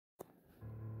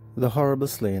The horrible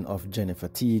slaying of Jennifer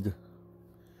Teague.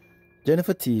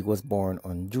 Jennifer Teague was born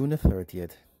on June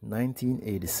 30th,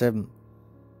 1987,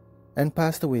 and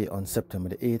passed away on September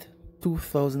 8th,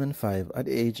 2005 at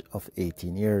the age of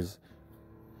 18 years.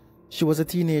 She was a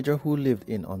teenager who lived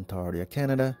in Ontario,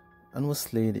 Canada, and was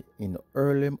slain in the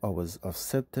early hours of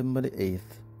September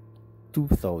 8th,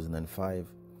 2005.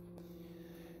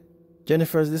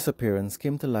 Jennifer's disappearance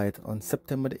came to light on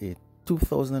September 8th,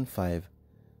 2005,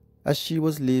 as she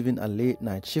was leaving a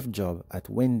late-night shift job at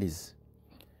Wendy's.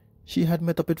 She had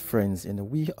met up with friends in the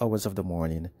wee hours of the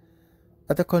morning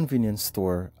at a convenience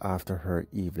store after her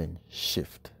evening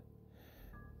shift.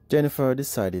 Jennifer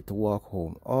decided to walk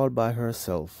home all by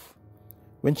herself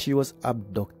when she was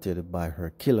abducted by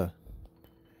her killer.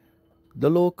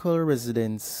 The local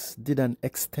residents did an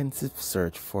extensive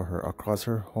search for her across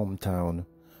her hometown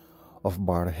of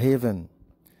Barrhaven.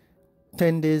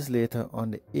 10 days later,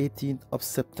 on the 18th of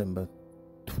September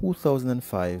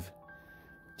 2005,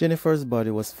 Jennifer's body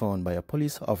was found by a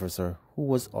police officer who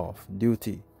was off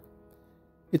duty.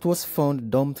 It was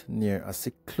found dumped near a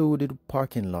secluded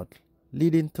parking lot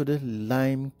leading to the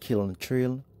Lime Kiln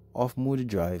Trail off Moody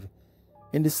Drive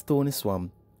in the Stony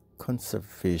Swamp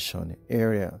Conservation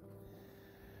Area.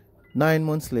 9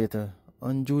 months later,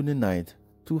 on June 9th,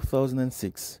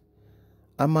 2006,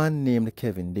 a man named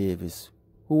Kevin Davis,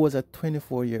 who was a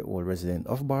 24-year-old resident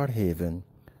of Barrhaven,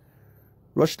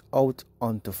 rushed out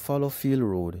onto Fallowfield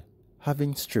Road,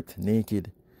 having stripped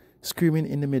naked, screaming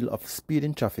in the middle of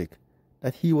speeding traffic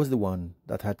that he was the one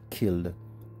that had killed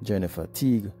Jennifer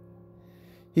Teague.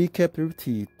 He kept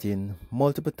repeating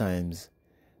multiple times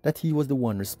that he was the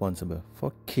one responsible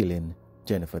for killing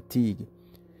Jennifer Teague,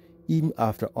 even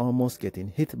after almost getting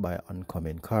hit by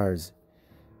oncoming cars.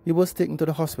 He was taken to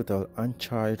the hospital and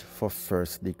charged for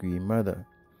first-degree murder.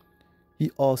 He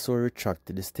also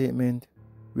retracted the statement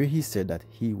where he said that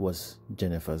he was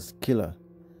Jennifer's killer.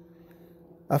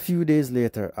 A few days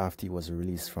later, after he was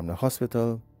released from the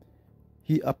hospital,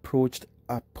 he approached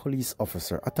a police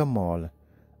officer at a mall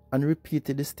and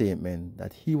repeated the statement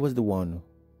that he was the one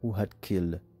who had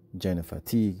killed Jennifer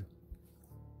Teague.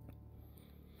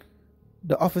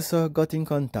 The officer got in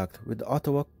contact with the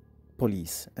Ottawa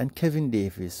police, and Kevin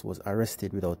Davis was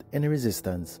arrested without any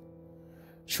resistance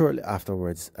shortly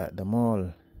afterwards at the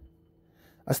mall.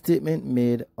 A statement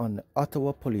made on the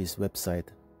Ottawa police website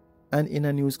and in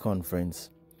a news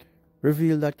conference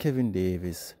revealed that Kevin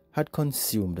Davis had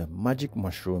consumed magic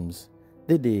mushrooms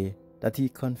the day that he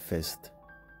confessed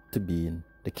to being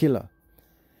the killer.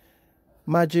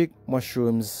 Magic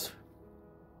mushrooms,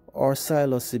 or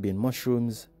psilocybin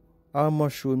mushrooms, are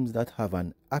mushrooms that have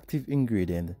an active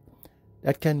ingredient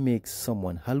that can make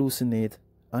someone hallucinate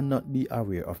and not be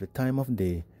aware of the time of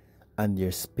day, and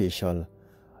their spatial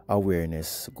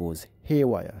awareness goes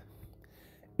haywire.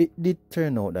 It did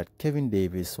turn out that Kevin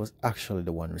Davis was actually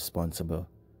the one responsible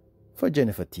for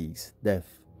Jennifer Teague's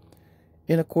death.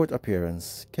 In a court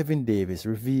appearance, Kevin Davis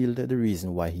revealed the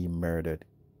reason why he murdered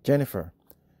Jennifer.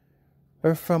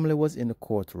 Her family was in the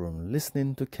courtroom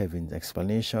listening to Kevin's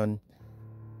explanation,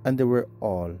 and they were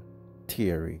all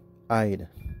teary-eyed.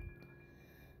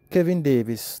 Kevin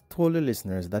Davis told the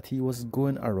listeners that he was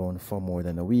going around for more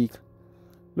than a week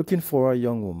looking for a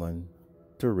young woman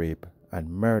to rape and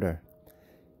murder.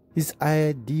 His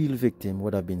ideal victim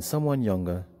would have been someone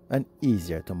younger and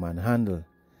easier to manhandle.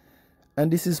 And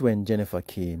this is when Jennifer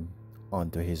came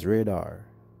onto his radar.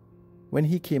 When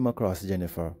he came across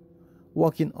Jennifer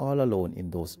walking all alone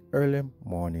in those early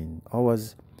morning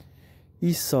hours,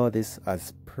 he saw this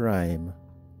as prime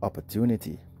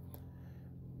opportunity.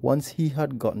 Once he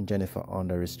had gotten Jennifer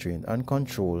under restraint and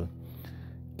control,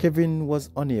 Kevin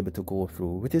was unable to go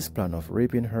through with his plan of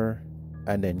raping her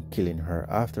and then killing her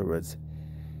afterwards.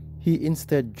 He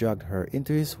instead dragged her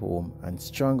into his home and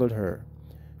strangled her,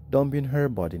 dumping her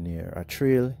body near a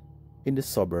trail in the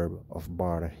suburb of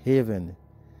Barrhaven.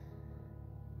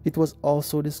 It was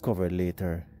also discovered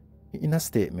later in a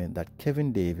statement that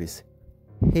Kevin Davis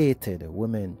hated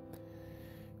women,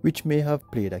 which may have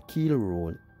played a key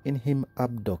role in him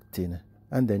abducting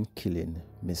and then killing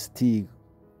Miss Teague.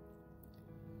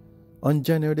 On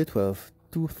January 12,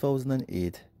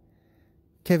 2008,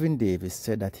 Kevin Davis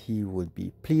said that he would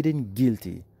be pleading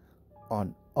guilty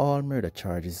on all murder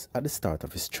charges at the start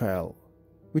of his trial,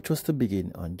 which was to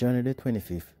begin on January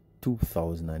 25,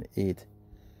 2008.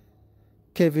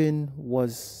 Kevin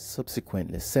was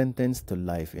subsequently sentenced to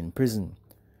life in prison,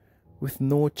 with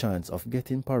no chance of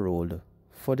getting paroled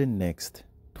for the next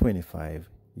 25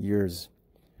 years.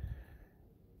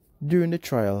 During the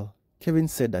trial, Kevin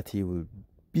said that he would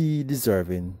be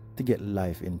deserving to get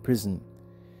life in prison.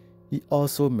 He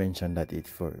also mentioned that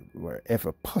if it were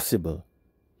ever possible,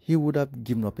 he would have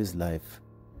given up his life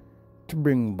to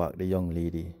bring back the young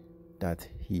lady that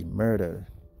he murdered.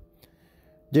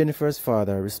 Jennifer's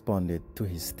father responded to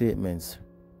his statements.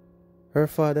 Her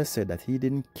father said that he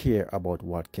didn't care about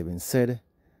what Kevin said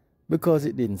because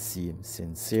it didn't seem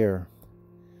sincere.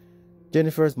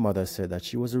 Jennifer's mother said that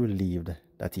she was relieved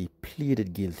that he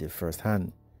pleaded guilty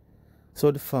firsthand,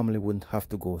 so the family wouldn't have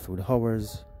to go through the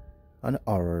hours and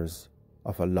hours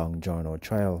of a long drawn-out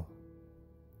trial.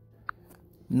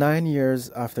 9 years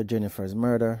after Jennifer's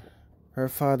murder, her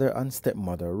father and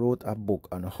stepmother wrote a book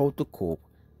on how to cope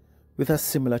with a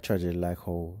similar tragedy like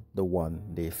the one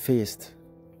they faced.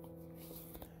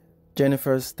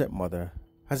 Jennifer's stepmother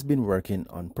has been working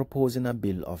on proposing a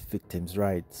bill of victims'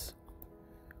 rights.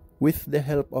 With the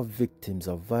help of Victims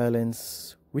of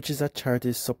Violence, which is a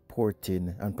charity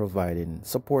supporting and providing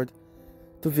support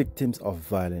to victims of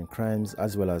violent crimes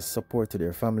as well as support to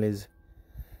their families,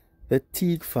 the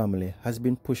Teague family has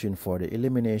been pushing for the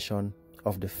elimination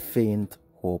of the Faint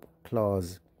Hope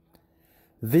Clause.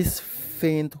 This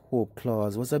Faint Hope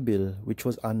Clause was a bill which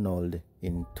was annulled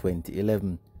in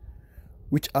 2011,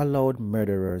 which allowed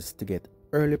murderers to get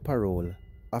early parole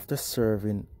after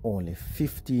serving only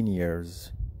 15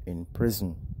 years in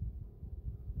prison.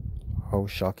 How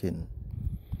shocking.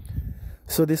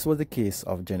 So this was the case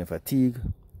of Jennifer Teague,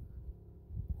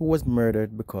 who was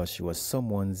murdered because she was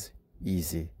someone's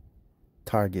easy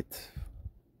target.